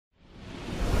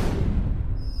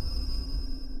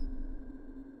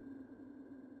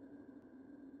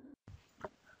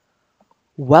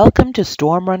Welcome to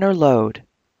StormRunner Load.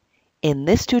 In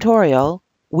this tutorial,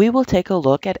 we will take a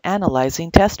look at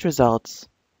analyzing test results.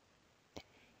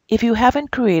 If you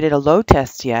haven't created a load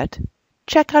test yet,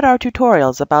 check out our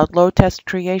tutorials about load test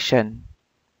creation.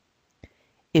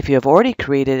 If you have already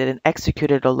created and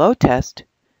executed a load test,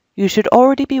 you should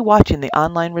already be watching the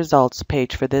online results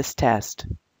page for this test.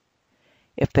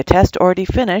 If the test already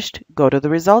finished, go to the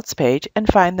results page and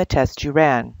find the test you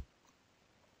ran.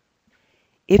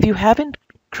 If you haven't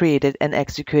created and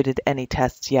executed any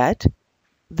tests yet,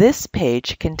 this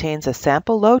page contains a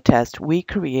sample load test we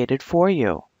created for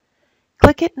you.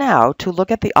 Click it now to look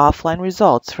at the offline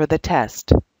results for the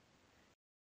test.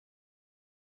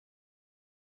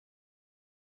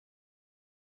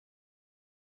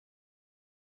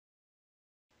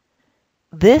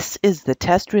 This is the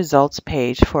test results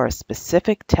page for a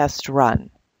specific test run.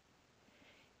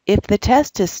 If the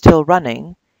test is still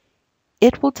running,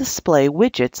 it will display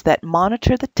widgets that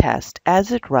monitor the test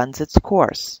as it runs its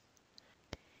course.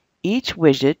 Each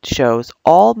widget shows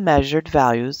all measured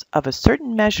values of a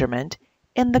certain measurement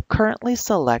in the currently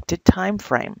selected time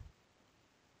frame.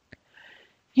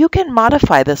 You can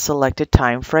modify the selected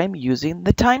time frame using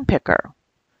the time picker.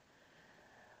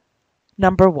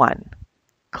 Number 1.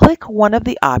 Click one of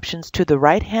the options to the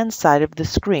right-hand side of the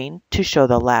screen to show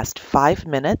the last 5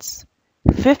 minutes,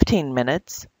 15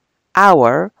 minutes,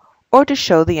 hour, or to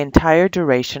show the entire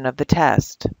duration of the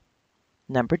test.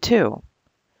 Number 2.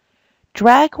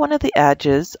 Drag one of the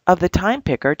edges of the time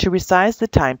picker to resize the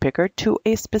time picker to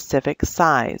a specific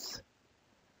size.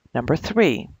 Number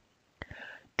 3.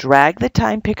 Drag the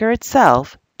time picker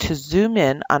itself to zoom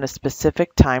in on a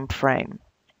specific time frame.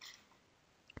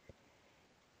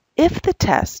 If the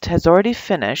test has already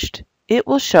finished, it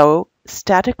will show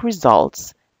static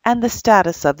results and the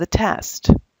status of the test.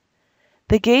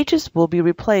 The gauges will be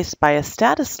replaced by a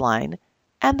status line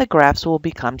and the graphs will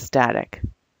become static.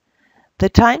 The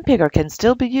time picker can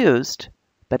still be used,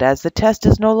 but as the test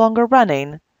is no longer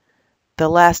running, the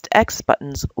last X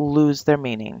buttons lose their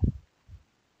meaning.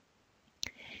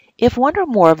 If one or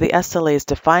more of the SLAs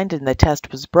defined in the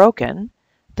test was broken,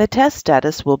 the test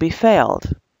status will be failed.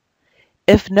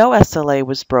 If no SLA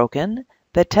was broken,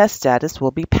 the test status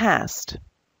will be passed.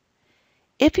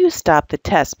 If you stopped the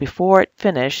test before it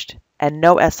finished and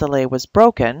no SLA was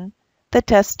broken, the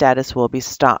test status will be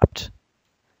stopped.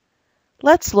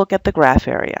 Let's look at the graph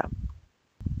area.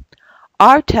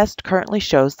 Our test currently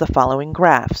shows the following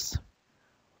graphs.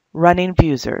 Running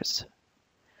viewers.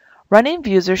 Running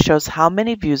viewers shows how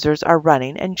many viewers are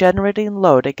running and generating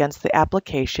load against the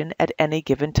application at any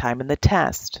given time in the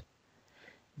test.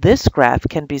 This graph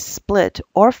can be split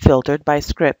or filtered by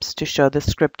scripts to show the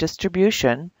script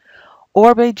distribution,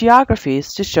 or by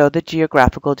geographies to show the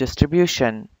geographical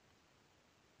distribution.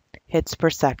 Hits per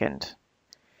second.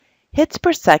 Hits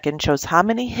per second shows how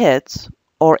many hits,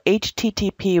 or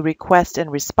HTTP requests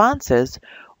and responses,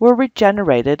 were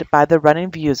generated by the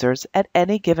running users at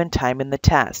any given time in the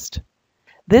test.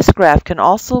 This graph can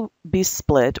also be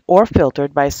split or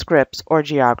filtered by scripts or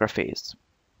geographies.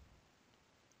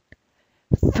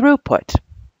 Throughput.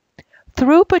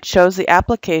 Throughput shows the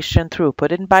application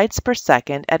throughput in bytes per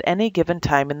second at any given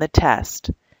time in the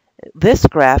test. This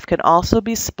graph can also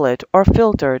be split or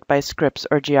filtered by scripts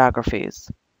or geographies.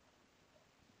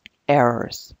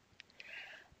 Errors.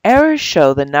 Errors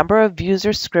show the number of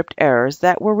user script errors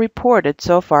that were reported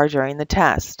so far during the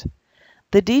test.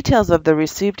 The details of the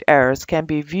received errors can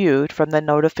be viewed from the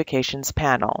Notifications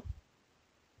panel.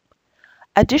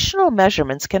 Additional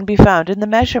measurements can be found in the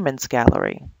Measurements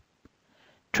gallery.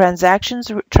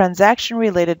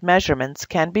 Transaction-related measurements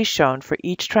can be shown for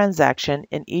each transaction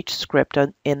in each script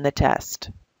in the test.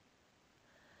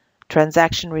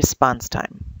 Transaction response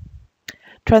time.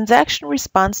 Transaction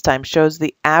response time shows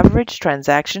the average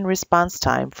transaction response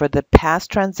time for the past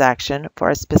transaction for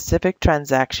a specific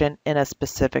transaction in a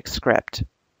specific script.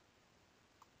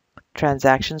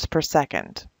 Transactions per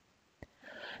second.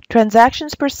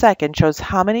 Transactions per second shows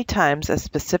how many times a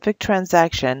specific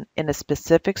transaction in a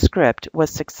specific script was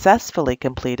successfully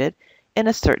completed in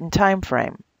a certain time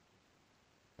frame.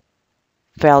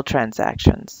 Failed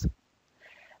transactions.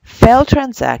 Failed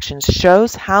transactions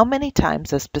shows how many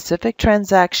times a specific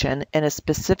transaction in a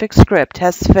specific script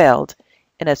has failed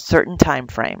in a certain time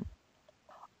frame.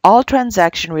 All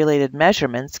transaction-related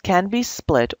measurements can be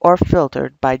split or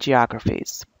filtered by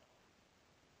geographies.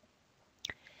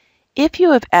 If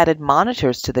you have added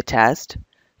monitors to the test,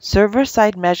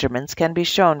 server-side measurements can be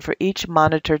shown for each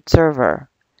monitored server.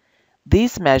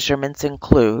 These measurements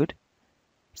include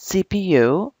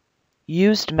CPU,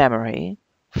 used memory,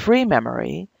 free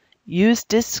memory, used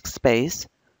disk space,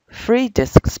 free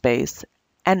disk space,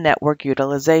 and network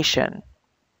utilization.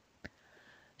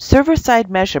 Server-side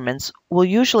measurements will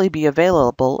usually be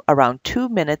available around 2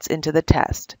 minutes into the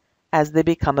test, as they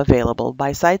become available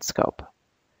by Sitescope.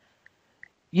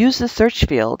 Use the search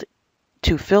field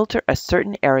to filter a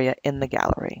certain area in the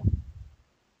gallery.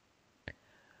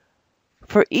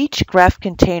 For each graph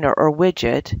container or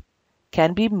widget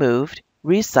can be moved,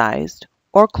 resized,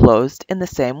 or closed in the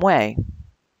same way.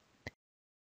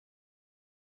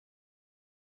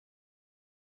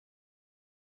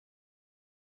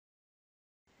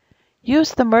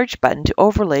 Use the Merge button to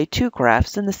overlay 2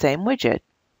 graphs in the same widget.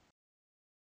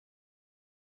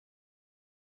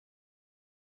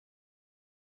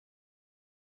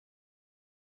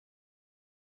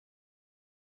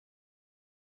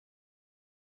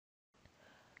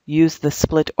 Use the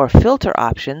Split or Filter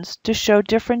options to show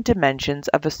different dimensions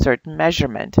of a certain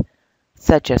measurement,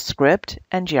 such as script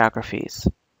and geographies.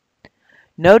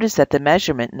 Notice that the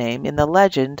measurement name in the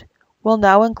legend will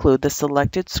now include the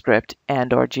selected script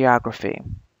and/or geography.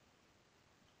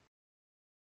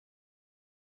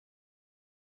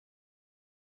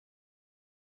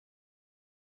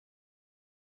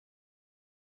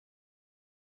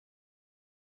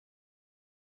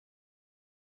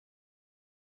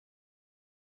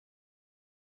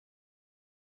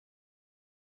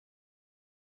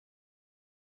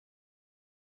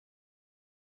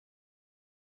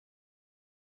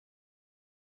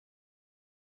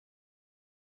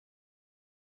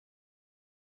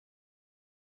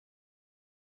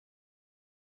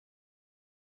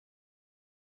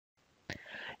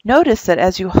 Notice that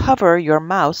as you hover your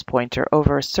mouse pointer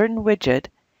over a certain widget,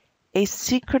 a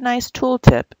synchronized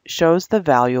tooltip shows the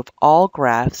value of all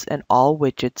graphs and all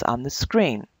widgets on the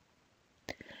screen.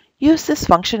 Use this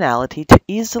functionality to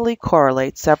easily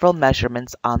correlate several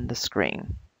measurements on the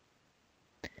screen.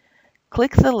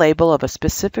 Click the label of a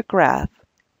specific graph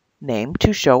name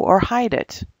to show or hide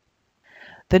it.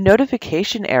 The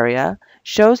notification area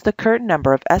shows the current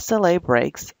number of SLA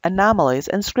breaks, anomalies,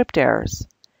 and script errors.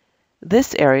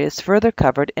 This area is further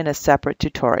covered in a separate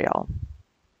tutorial.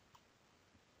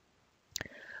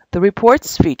 The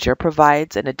Reports feature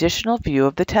provides an additional view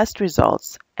of the test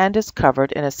results and is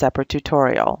covered in a separate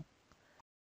tutorial.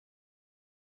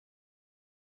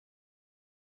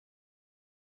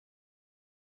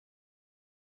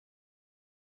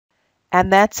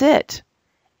 And that's it.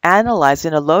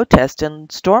 Analyzing a load test in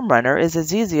StormRunner is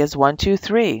as easy as 1, 2,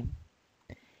 3.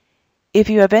 If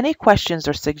you have any questions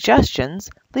or suggestions,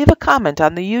 leave a comment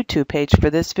on the YouTube page for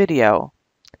this video.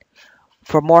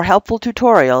 For more helpful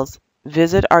tutorials,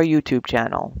 visit our YouTube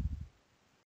channel.